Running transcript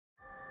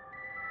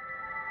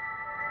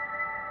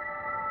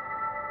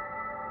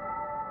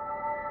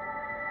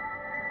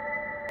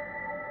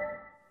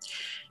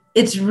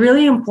It's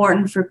really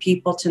important for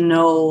people to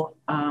know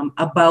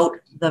about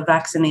the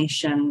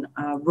vaccination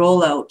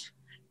rollout,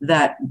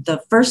 that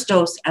the first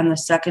dose and the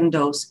second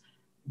dose,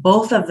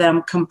 both of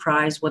them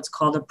comprise what's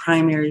called a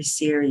primary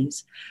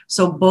series.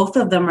 So both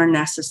of them are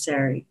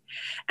necessary.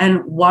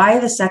 And why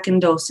the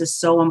second dose is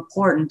so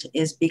important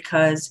is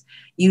because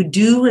you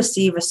do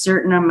receive a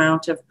certain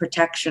amount of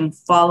protection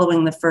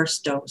following the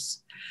first dose.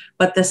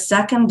 But the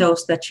second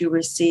dose that you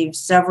receive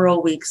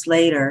several weeks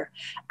later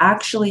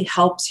actually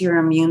helps your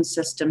immune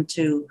system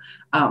to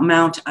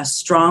mount a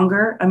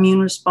stronger immune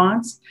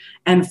response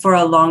and for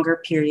a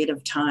longer period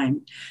of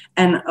time,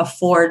 and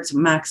affords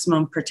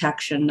maximum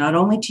protection, not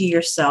only to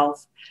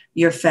yourself,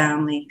 your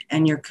family,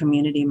 and your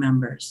community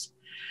members.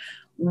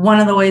 One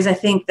of the ways I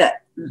think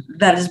that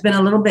has been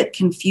a little bit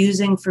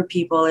confusing for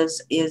people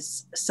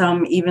is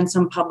even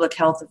some public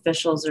health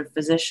officials or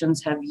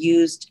physicians have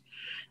used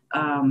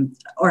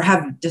or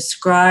have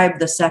described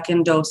the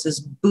second dose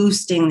as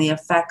boosting the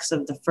effects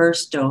of the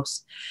first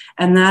dose.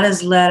 And that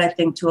has led, I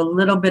think, to a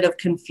little bit of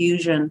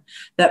confusion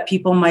that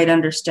people might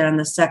understand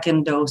the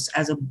second dose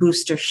as a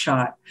booster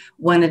shot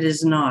when it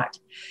is not.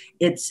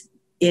 It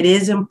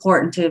is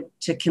important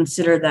to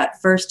consider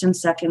that first and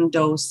second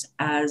dose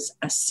as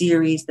a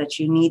series that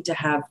you need to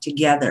have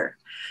together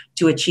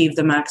to achieve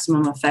the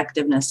maximum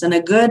effectiveness. And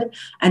a good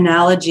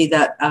analogy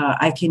that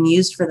I can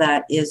use for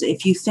that is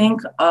if you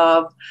think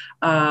of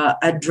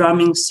a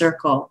drumming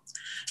circle.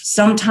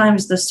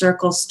 Sometimes the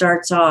circle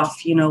starts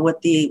off,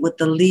 with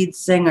the lead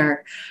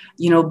singer,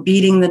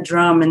 beating the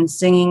drum and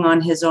singing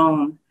on his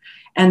own.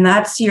 And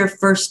that's your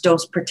first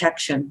dose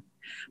protection.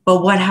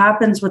 But what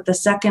happens with the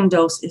second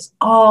dose is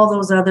all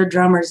those other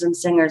drummers and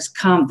singers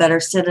that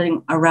are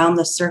sitting around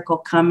the circle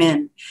come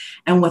in.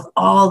 And with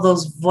all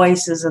those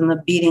voices and the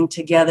beating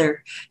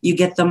together, you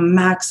get the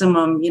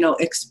maximum,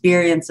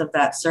 experience of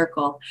that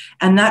circle.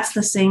 And that's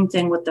the same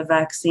thing with the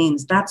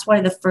vaccines. That's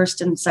why the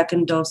first and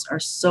second dose are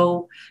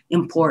so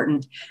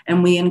important.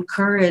 And we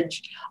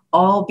encourage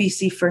all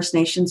BC First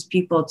Nations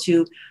people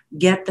to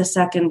get the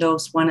second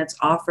dose when it's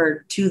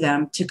offered to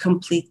them to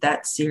complete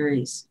that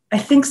series. I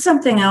think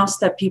something else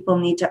that people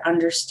need to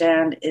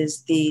understand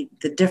is the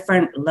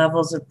different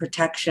levels of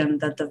protection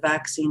that the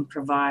vaccine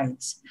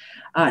provides.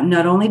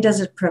 Not only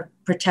does it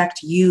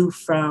protect you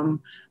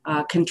from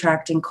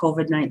contracting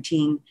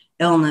COVID-19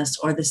 illness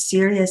or the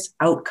serious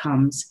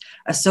outcomes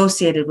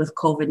associated with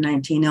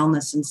COVID-19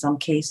 illness in some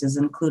cases,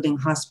 including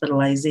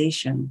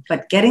hospitalization.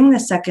 But getting the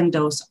second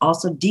dose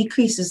also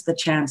decreases the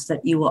chance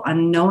that you will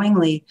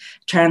unknowingly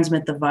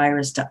transmit the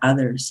virus to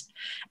others.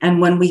 And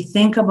when we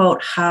think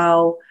about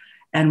how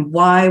and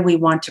why we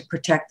want to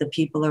protect the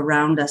people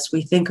around us,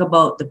 we think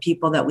about the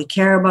people that we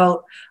care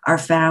about, our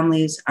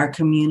families, our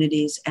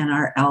communities, and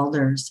our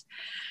elders.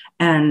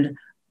 And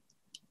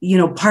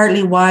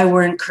partly why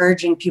we're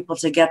encouraging people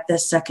to get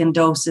this second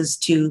dose is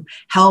to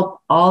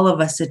help all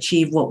of us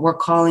achieve what we're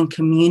calling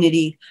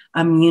community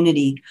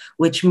immunity,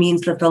 which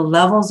means that the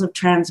levels of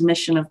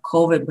transmission of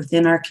COVID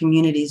within our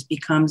communities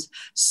becomes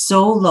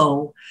so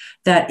low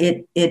that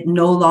it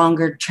no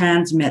longer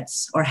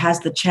transmits or has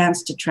the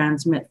chance to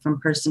transmit from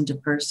person to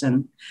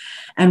person.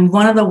 And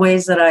one of the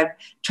ways that I've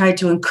tried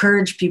to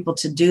encourage people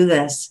to do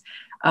this,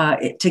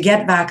 to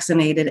get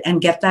vaccinated and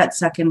get that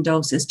second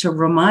dose, is to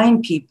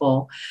remind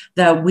people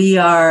that we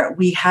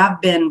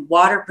have been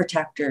water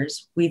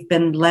protectors, we've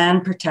been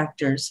land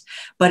protectors,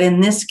 but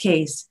in this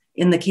case,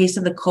 in the case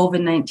of the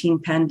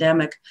COVID-19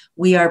 pandemic,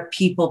 we are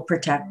people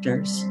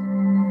protectors.